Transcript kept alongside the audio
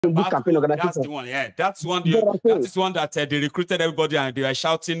good campaign organization. That's the one, yeah. That's one. That is one that they recruited everybody and they were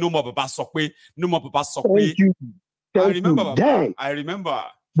shouting, "No more Baba Sokwe, no more Baba Sokwe." Thank you. I remember, Baba. I remember.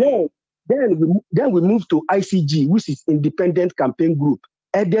 Then we moved to ICG, which is Independent Campaign Group,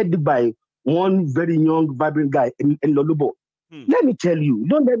 headed by one very young, vibrant guy in Lolubo. Let me tell you,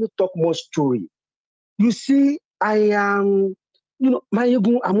 don't let me talk more story. You see, I am,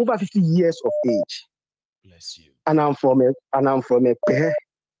 I'm over 50 years of age. Bless you. And I'm from a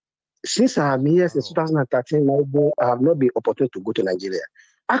since I'm here since 2013, I have not been opportune to go to Nigeria.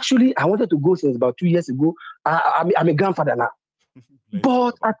 Actually, I wanted to go since about 2 years ago. I'm a grandfather now.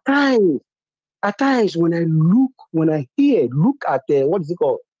 But at times when I look at what is it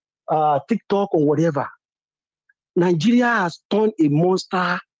called, TikTok or whatever, Nigeria has turned a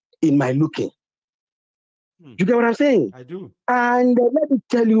monster in my looking. You get what I'm saying? I do. And let me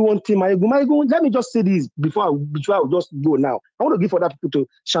tell you one thing, Maigo, let me just say this before I just go now. I want to give other people a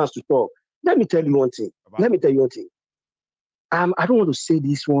chance to talk. Let me tell you one thing. I don't want to say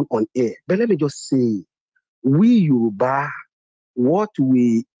this one on air, but let me just say, we Yoruba, what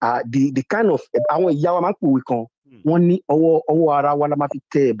we are, the kind of our Yawamanku we can one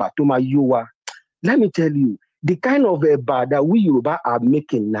let me tell you, the kind of eba that we Yoruba are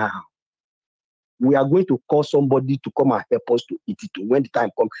making now, we are going to call somebody to come and help us to eat it when the time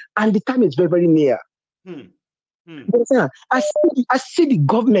comes. And the time is very, very near. I see the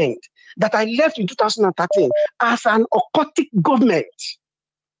government that I left in 2013 as an occultic government.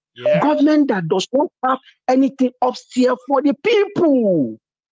 Yeah. Government that does not have anything upstairs for the people.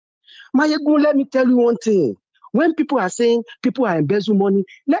 Mayegu, let me tell you one thing. When people are saying people are embezzling money,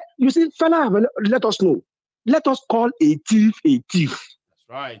 let us know. Let us call a thief a thief. That's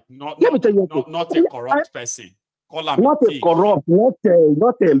right. Not a corrupt person. Call him not a corrupt, not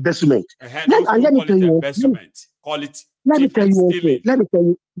embezzlement. Let me tell you embezzlement. Call it. Let me tell you one thing. Let me tell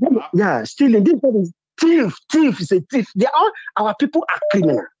you. Stealing. This one is thief. Thief is a thief. Our people are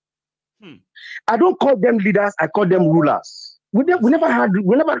criminal. I don't call them leaders. I call them rulers. We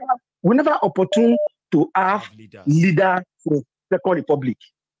never opportune to have leaders in the Second Republic.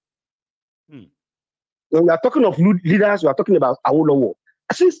 When we are talking of leaders, we are talking about Awolowo.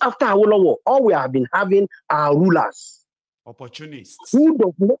 Since after Awolowo, all we have been having are rulers. Opportunists. Who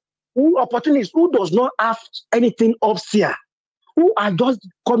does not have anything upstairs, who are just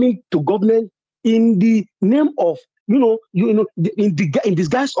coming to government in the name of, in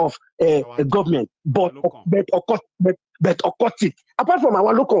disguise of a government, but occultic. Apart from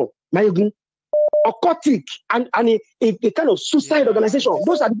our local, occultic and a kind of suicide organization.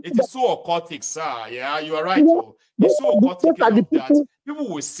 It is so occultic, sir. Yeah, you are right. It's so occultic that people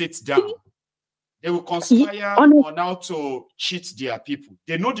will sit down. They will conspire on how to cheat their people.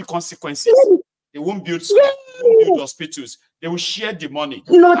 They know the consequences. They won't build schools, they won't build hospitals. They will share the money.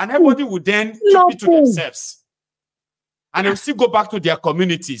 And everybody will then keep it to themselves. And they will still go back to their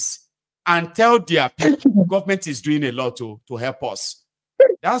communities and tell their people the government is doing a lot to help us.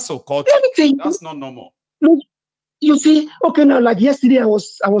 That's occultic. That's not normal. You see, okay, now like yesterday, I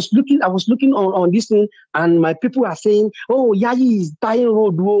was looking on this thing, and my people are saying, "Oh, Yayi is tying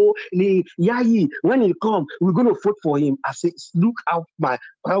road. Oh, Yayi, when he come, we're gonna vote for him." I say, look how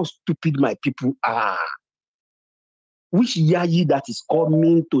stupid my people are. Which Yayi that is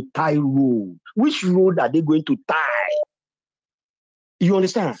coming to tie road? Which road are they going to tie? You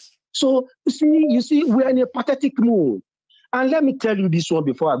understand? So you see, we're in a pathetic mood. And let me tell you this one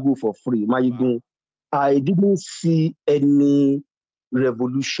before I go for free, I didn't see any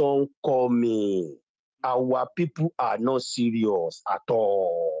revolution coming. Our people are not serious at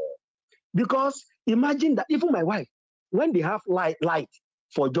all. Because imagine that even my wife, when they have light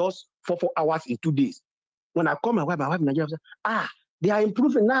for just 4 hours in 2 days, when I call my wife in Nigeria, says, they are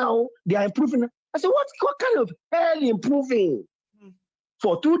improving now. They are improving. I said, what kind of hell improving?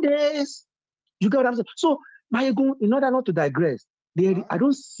 For 2 days? You get what I'm saying? So, in order not to digress, I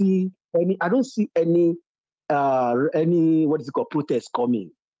don't see any what is it called, protest coming.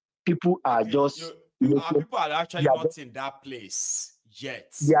 People are just people are actually not in that place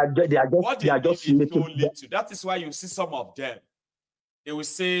yet. They are just making. That is why you see some of them. They will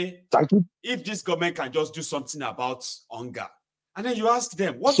say, if this government can just do something about hunger, and then you ask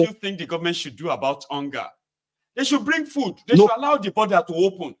them, what do you think the government should do about hunger? They should bring food. They should allow the border to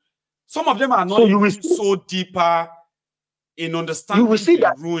open. Some of them are not so deeper in understanding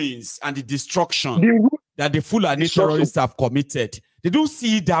the ruins and the destruction that the Fulani terrorists have committed. They don't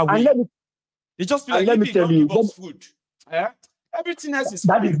see it that way. They just feel like, if you don't give us food, everything else is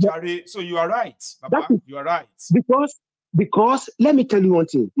fine, Jare. So you are right, Baba. You are right. Because let me tell you one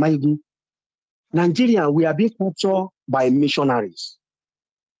thing, Nigeria, we are being captured by missionaries.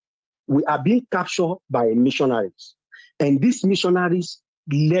 we are being captured by missionaries. And these missionaries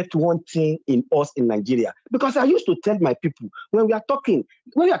left one thing in us in Nigeria. Because I used to tell my people, when we are talking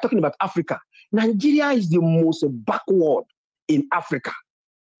about Africa, Nigeria is the most backward in Africa.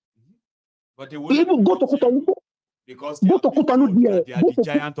 But they will even go to Cotonou. Because they are the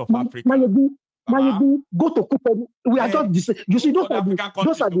giant of Africa. Go to Cotonou. We are just you see those are the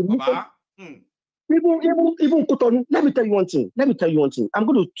even Cotonou. Let me tell you one thing. I'm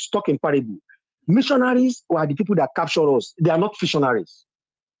going to talk in parable. Missionaries are the people that capture us. They are not missionaries.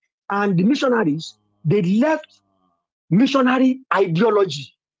 And the missionaries, they left missionary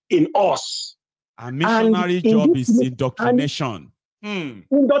ideology in us. A missionary job is indoctrination.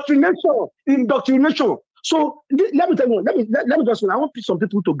 Indoctrination. So let me tell you, let me just, I want some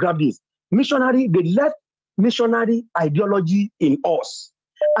people to grab this. Missionary, they left missionary ideology in us.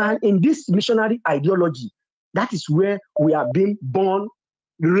 And in this missionary ideology, that is where we are being born,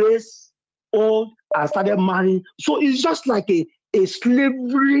 raised, old, and started marrying. So it's just like a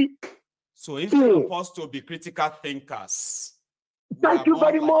slavery. So instead of us to be critical thinkers, thank you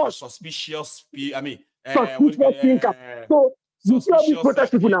very much. Suspicious, suspicious thinkers. So you see all these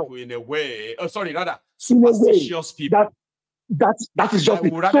protest people now. In a way, superstitious people. That is just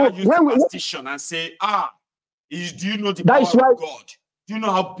it. Rather use superstition and say, do you know the power of God? Do you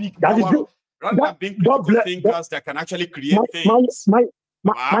know how big power? Rather than being critical thinkers that can actually create things.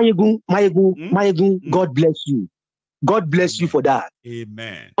 Mayegun, God bless you. God bless you for that.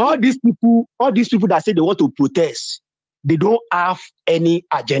 Amen. All these people that say they want to protest, they don't have any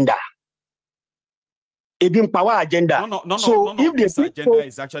agenda. It didn't power agenda. No. If this agenda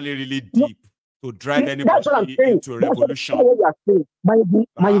is actually really deep to drive anybody into revolution.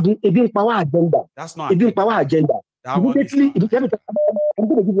 Mayegun, it didn't power agenda. That's not. It didn't power agenda. Immediately, I'm going to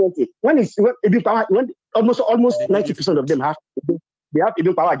give you one thing. When almost 90% of them have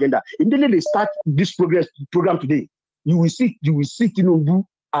a power agenda. Immediately they start this program today. You will see Tinubu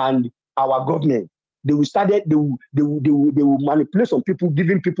and our government. They will manipulate some people,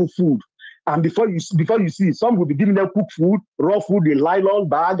 giving people food. And before you see, some will be giving them cooked food, raw food, the nylon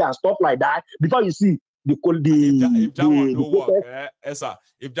bag and stuff like that. Before you see if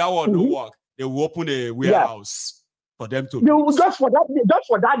that one no work, they will open a warehouse for them to. Just for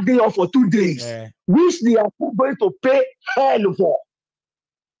that day or for 2 days, which they are going to pay hell for.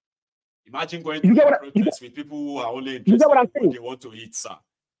 Imagine going to protest with people who are only interested in what they want to eat, sir.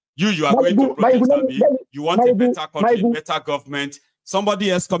 You are going to protest, you want a better country, better government. Somebody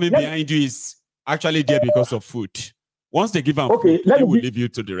else coming behind you is actually there because of food. Once they give them food, they will leave you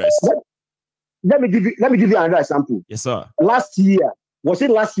to the rest. Let me give you another example. Yes, sir. Last year, was it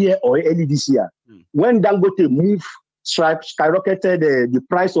last year or early this year, when Dangote skyrocketed the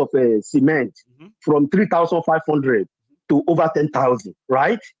price of cement from 3,500 to over 10,000,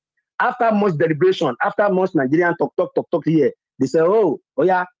 right? After much deliberation, after much Nigerian talk here, they say,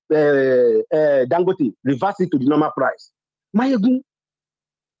 Dangote, reverse it to the normal price. Mayegun,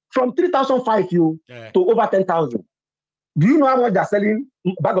 from 3,500 to over 10,000. Do you know how much they're selling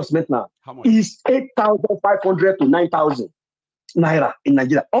bag of cement now? How much? It's 8,500 to 9,000 naira in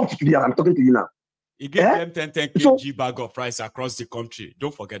Nigeria. Up to today, I'm talking to you now. You get them 10 kg bag of rice across the country.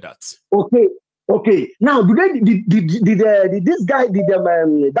 Don't forget that. Okay. Now, did this guy,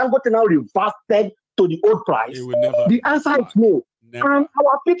 Dangote now reverted to the old price? The answer is no. Never. And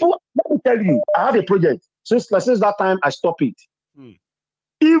our people, let me tell you, I have a project. Since that time, I stopped it.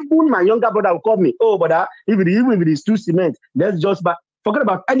 Even my younger brother will call me, brother, even if it is too cement, let's just forget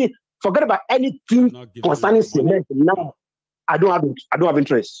about anything concerning cement. Now, I don't have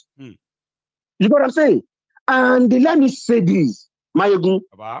interest. You know what I'm saying? And let me say this, Mayegun.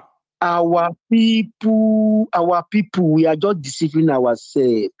 Our people, we are just deceiving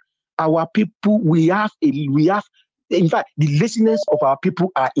ourselves. Our people, we have, in fact, the laziness of our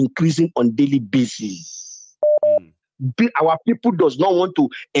people are increasing on daily basis. Our people does not want to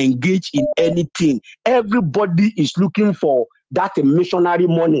engage in anything. Everybody is looking for that missionary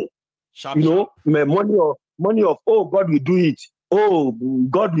money. Money of God will do it. Oh,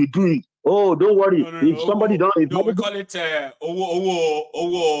 God will do it. Oh, don't worry. If somebody don't, we call it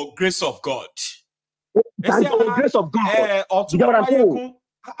grace of God. Grace of God. You get what I'm saying?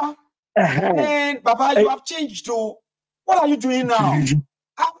 Man, Baba, you have changed too. What are you doing now?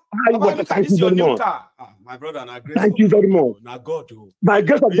 Baba, thank you very much. My brother, thank you very much. Now God, my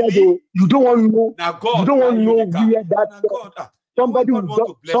grace of God, you don't want to know. Now God, you don't want to know where that somebody will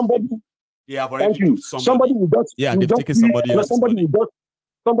just somebody. Yeah, thank you. Somebody will just they've taken somebody else.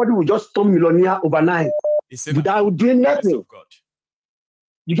 Somebody will just turn millionaire overnight without doing nothing.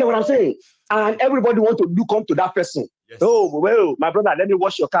 You get what I'm saying? And everybody wants to look up to that person. Yes. Oh, well, my brother, let me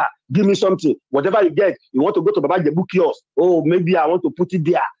wash your car. Give me something. Whatever you get, you want to go to Baba Jebu kiosk. Oh, maybe I want to put it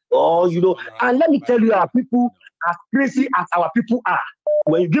there. Oh, you know. And let me tell you, our people, as crazy as our people are,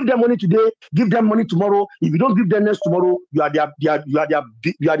 when you give them money today, give them money tomorrow. If you don't give them next tomorrow, you are their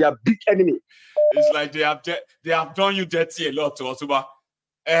big enemy. It's like they have done you dirty a lot, Otuba.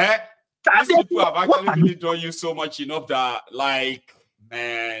 These people have actually really done you so much enough that, like,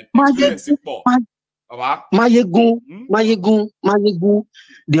 man, experience it for. Mayegun,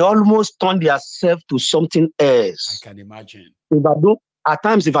 they almost turn themselves to something else. I can imagine. At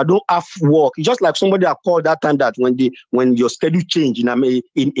times, if I don't have work, it's just like somebody I called that time that when your schedule changed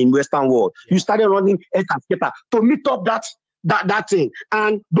in Western world, you started running to meet up that thing.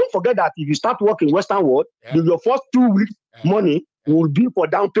 And don't forget that if you start working in Western world, your first 2 weeks money will be for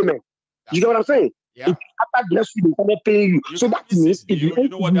down payment. You get what I'm saying? Yeah. After the next week, they started paying you. So that means you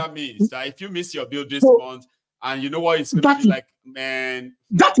know what that means. That if you miss your bill this month, and you know what it's going to be like, man.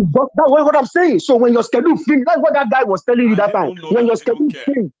 That's what I'm saying. So when your schedule finishes, that's what that guy was telling you that time. When your schedule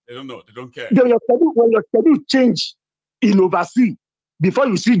change, they don't know. They don't care. When your schedule change in overseas, before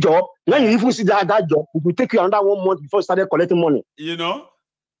you see job, when you even see that job, it will take you another 1 month before you started collecting money. You know?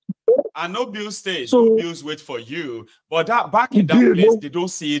 And no bill stays. No bills wait for you. But back in that place, they don't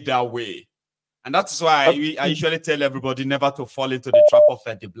see it that way. And that's why I usually tell everybody never to fall into the trap of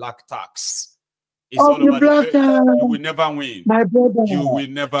the black tax. It's all over the place. You will never win. My brother. You will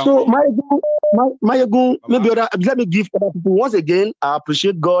never win. So, Mayegun, maybe let me give other people. Once again, I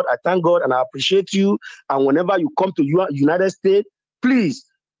appreciate God. I thank God and I appreciate you. And whenever you come to United States, please,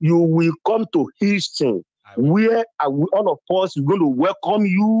 you will come to Houston, where all of us are going to welcome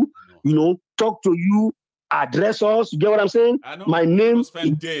you, talk to you, address us. You get what I'm saying? I know. My name we'll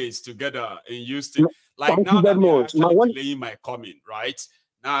spend days together in Houston. Like now that they're actually delaying my coming, right?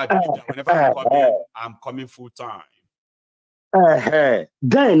 Now I believe that whenever I'm coming, I'm coming full time.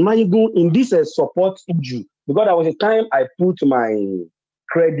 Then Mayegun, in this support issue, because there was a time I put my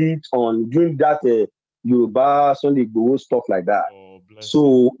credit on doing that Yoruba Sunday Go stuff like that.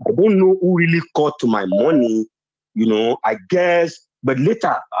 So I don't know who really caught to my money, I guess. But later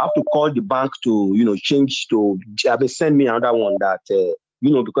I have to call the bank to, change to send me another one that,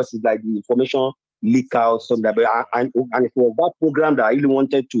 because it's like the information leak out, something like that. And it was that program that I really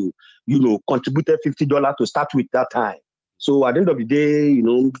wanted to, contributed $50 to start with that time. So at the end of the day,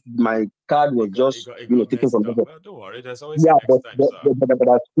 my card was just, taken from the. Well, don't worry, there's always next time.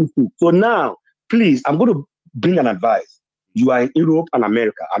 So now, please, I'm going to bring an advice. You are in Europe and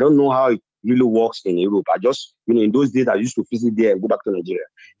America. I don't know how it really works in Europe. I just, in those days, I used to visit there and go back to Nigeria.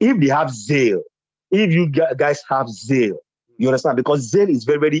 If they have Zelle, if you guys have Zelle, you understand? Because Zelle is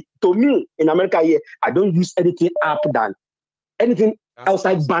very, very, to me, in America here, I don't use anything outside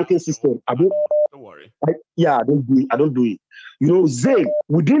banking system. Don't worry. I don't do it. Zelle,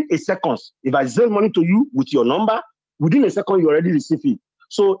 within a second, if I Zelle money to you with your number, within a second, you already receive it.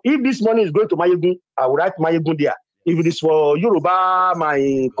 So if this money is going to Mayegun, I will write Mayegun there. If it is for Yoruba,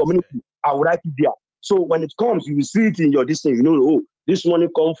 my community, I will write it there. So when it comes, you will see it in your distance. This money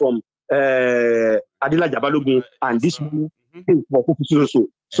comes from Adelaja Balogun, and this money is for so.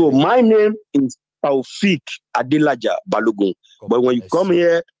 So my name is Taufik Adelaja Balogun. But when you come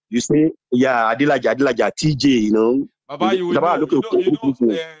here, you say, Adelaja TJ, Baba, I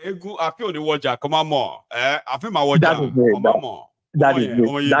feel the water. Come on more. I feel my water. Come on more. That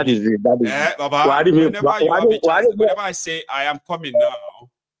is it. Baba, whenever I say I am coming now,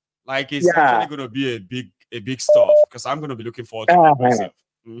 like it's actually going to be a big stuff because I'm going to be looking forward to it myself.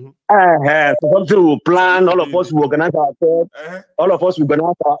 So something we'll plan. All of us will organize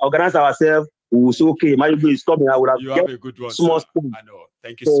ourselves. We'll say, okay, Mayegun is coming. I would have. You have a good one. Small I know.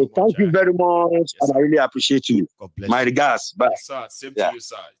 Thank you so much. Thank you very much, yes, and I really appreciate you. God bless my you. Regards. Bye. Yes, sir. Same to you,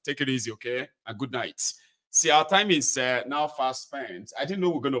 sir. Take it easy, okay? And good night. See, our time is now fast spent. I didn't know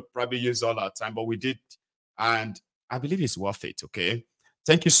we're going to probably use all our time, but we did. And I believe it's worth it, okay?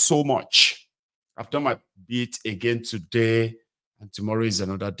 Thank you so much. I've done my bit again today, and tomorrow is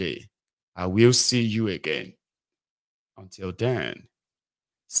another day. I will see you again. Until then,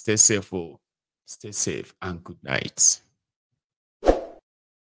 stay safe, stay safe, and good night.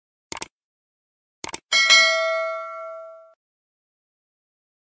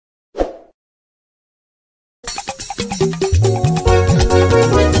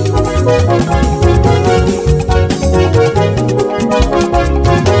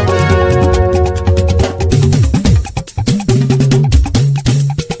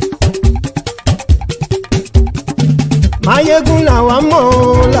 Mayegun làwa mọ̀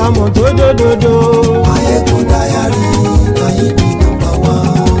làmọ̀ tó dòdòdò. Mayegun Diary, Mayegun number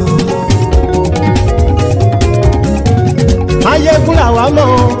one. Máyégún làwa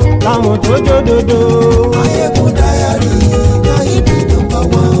mọ̀ làwọn tó jódodo. Máyégún dáyàrí náírà nọ́mbà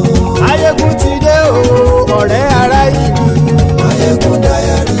wán. Máyégún ti dé o ọ̀rẹ́ ará ìlú. Máyégún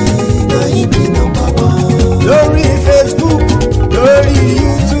dáyàrí náírà nọ́mbà wán. Lórí Facebook lórí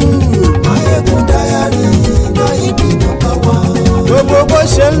YouTube. Máyégún dáyàrí náírà nọ́mbà wán. Gbogbo bó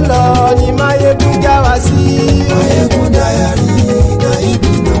ṣe ń lọ ni Máyégún já wa sí. Máyégún dáyàrí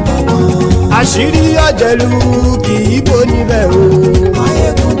náírà nọ́mbà wán. Àṣírí ọ̀jẹ̀lú kì í bò níbẹ̀ o.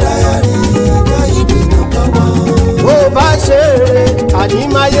 Máyégún dáyàrí náírà nọ́mbà wán. Bó bá ṣe eré àní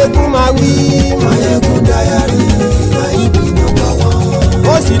Máyégún máa wí. Máyégún dáyàrí náírà nọ́mbà wán.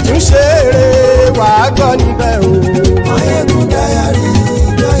 Ó sì tún ṣe eré wàá gbọ́ níbẹ̀ o. Máyégún dáyàrí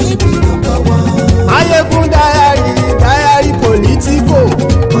náírà nọ́mbà wán. Máyégún dáyàrí pòlítíkò.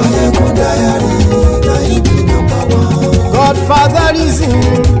 Máyégún dáyàrí náírà nọ́mbà wán. Godfatherism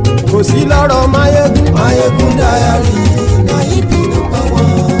kò sí lọ́rọ̀ Máyégún. Máyégún dáyàrí náírà nọ́mbà wán.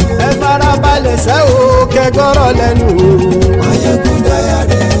 Ẹ farabalẹ̀ sẹ́ o kẹgọ́rọ̀ lẹ́nu o. Máyégún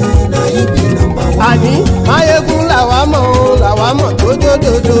dáyàrí náírà nọ́mbà wán. Àní Máyégún làwa mọ̀ tó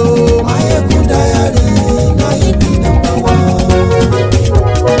dódòdó. Máyégún dáyàrí náírà nọ́mbà wán.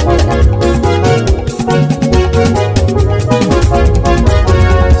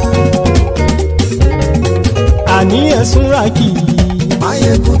 Àní ẹ̀sùn ràkì.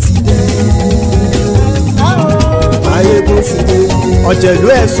 Máyégún ti dé. Máyégún ti dé. Ọ̀jẹ̀lú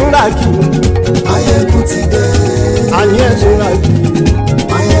ẹ̀sùn ràkì. Máyégún ti dé. Àní ẹ̀sùn ràkì.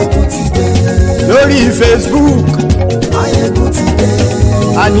 Máyégún ti dé. Lórí Facebook. Máyégún ti dé.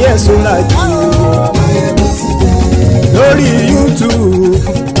 Àní ẹ̀sùn ràkì. Máyégún ti dé. Lórí YouTube.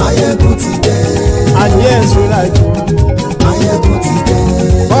 Máyégún ti dé. Àní ẹ̀sùn ràkì. Máyégún ti dé.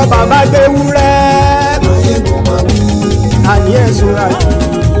 Bọ́ bàbá gbé wúrẹ́. Máyégún máa wí. Àní ẹ̀sùn ràkì.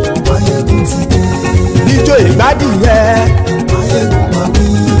 Máyégún ti dé. Ijó ìgbádìyẹ. Máyégún máa wí.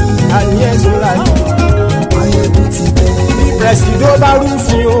 Àní ẹ̀sùn ràkì. Máyégún ti dé. Pẹ̀sìdó bá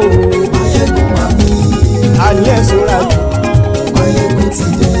rúfin o. Máyégún máa wí. Àní ẹ̀sùn ràkì. Máyégún ti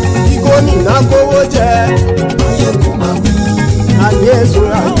dé. Kí gómìnà kówó jẹ. Máyégún máa wí. Àní ẹ̀sùn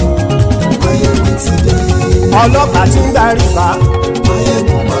ràkì. Máyégún ti dé. Ọlọ́pàá tí ń darí bá.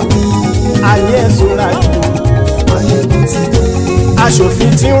 Máyégún máa wí. Àní ẹ̀sùn ràkì. Máyégún ti dé.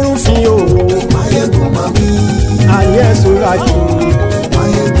 Aṣòfin tí ń rúfin o. Máyégún máa wí. Àní ẹ̀sùn ràkì.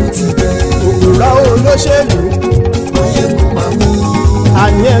 Máyégún ti dé. Òpùrọ́ olóṣèlú. Máyégún máa wí.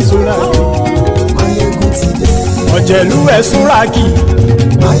 Àní ẹ̀sùn ràkì. Máyégún ti dé. Ọ̀jẹ̀lú ẹ̀sùn ràkì.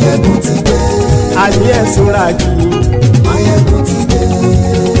 Máyégún ti dé. Àní ẹ̀sùn ràkì. Máyégún ti dé.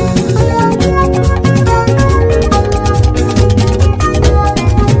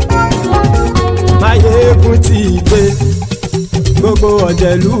 Máyégún ti dé. Gbogbo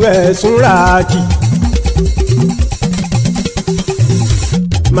ọ̀jẹ̀lú ẹ̀sùn ràkì.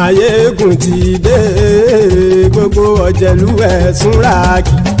 Máyégún ti dé. Gbogbo ọ̀jẹ̀lú ẹ̀sùn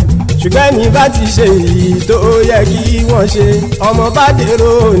ràkì. Ṣùgbọ́n ní bá ti ṣe èyí tó yẹ kí wọ́n ṣe, ọmọ bá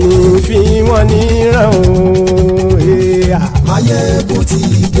dèrò ní fi wọ́n níran o. Máyégún ti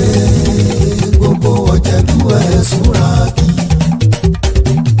dé. Gbogbo ọ̀jẹ̀lú ẹ̀sùn ràkì.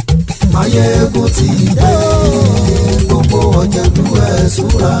 Máyégún ti dé. Gbogbo ọ̀jẹ̀lú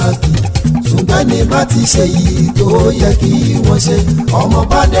ẹ̀sùn ràkì. Ṣùgbọ́n ní bá ti ṣe èyí tó yẹ kí wọ́n ṣe, ọmọ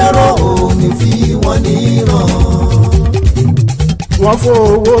bá dèrò ní fi wọ́n níran. Wọ́n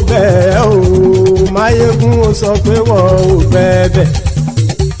fowó bẹ́ẹ̀ o, Máyégún ó sọ pé wọ́n ò bẹ́ẹ̀.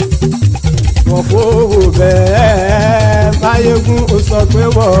 Wọ́n fowó bẹ́ẹ̀, Máyégún ó sọ pé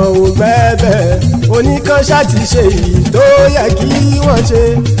wọ́n ò bẹ́ẹ̀. Oníkanṣá ti ṣe èyí tó yẹ kí wọ́n ṣe,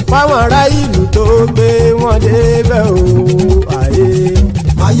 fáwọn ará ìlú tó gbé wọn débẹ̀ o.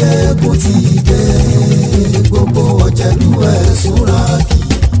 Máyégún ti dé. Gbogbo ọ̀jẹ̀lú ẹ̀sùn ràkì.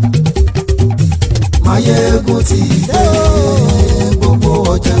 Máyégún ti dé. Gbogbo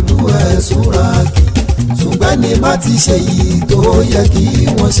ọ̀jẹ̀lú ẹ̀sùn ràkì. Ṣùgbọ́n ní bá ti ṣe yìí tó yẹ kí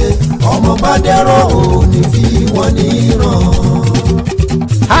wọ́n ṣe, ọmọ bá dẹ́rọ̀ ò ní fi wọ́n níran.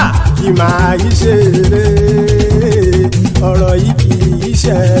 Ha! Kì máa yí ṣe eré, ọ̀rọ̀ yìí kì í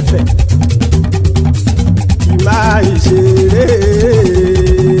ṣe ẹ̀fẹ̀. Kì máa yí ṣe eré,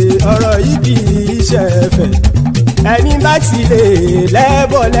 ọ̀rọ̀ yìí kì í ṣe ẹ̀fẹ̀. Ẹni bá ti lè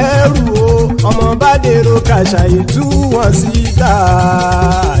lẹ́bọ̀ lẹ́rù o, ọmọ bá dèrò kàṣàyè tú wọn síta.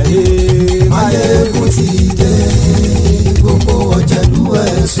 Máyégún ti dé. Gbogbo ọ̀jẹ̀lú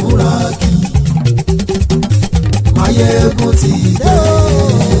ẹ̀sùn ràkì. Máyégún ti dé.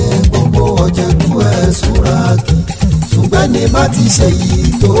 Gbogbo ọ̀jẹ̀lú ẹ̀sùn ràkì. Ṣùgbọ́n ní bá ti ṣe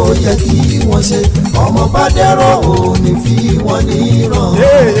yìí tó yẹ kí wọ́n ṣe, ọmọ bá dẹ́rọ̀ ò ní fi wọ́n níran.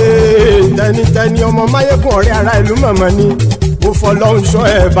 Tẹnitẹni ọmọ Máyégún ọ̀rẹ́ ara ìlú mọ̀mọ́ ni. Bó fọlọ́hún ṣọ́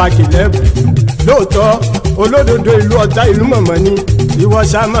ẹ̀ bá kìlẹ́bù lóòótọ́ olódodo ìlú ọ̀tá ìlú mọ̀mọ́ ni ìwọ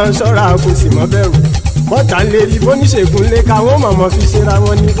ṣá máa ń ṣọ́ra kò sì mọ́ bẹ̀rù bọ́tà ń lè rí bóníṣègùn lé káwọn mọ̀mọ́ fi ṣera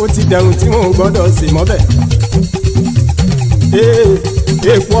wọn ni ó ti dẹrùn tí wọn ò gbọ́dọ̀ sè mọ́bẹ̀.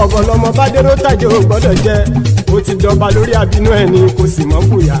 èèpo ọ̀bọ̀lọmọ bá dérò tàjẹ́ ò gbọ́dọ̀ jẹ́ ó ti dọba lórí àbínú ẹni kò sì mọ́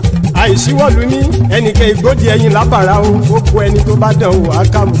fòyà àìsíwọ́lu ní ẹnìkẹ́ ìgbódì ẹyin lábàrá o ó kó ẹni tó bá dán o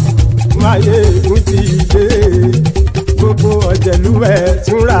àkàmù máyé ń ti dé gbogbo ọ̀jẹ̀lú ẹ̀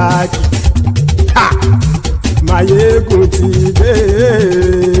túnra kì Máyégún ti dé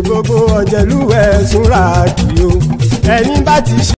gbogbo ọ̀jẹ̀lú ẹ̀ túnra kì o ẹni bá ti ṣe.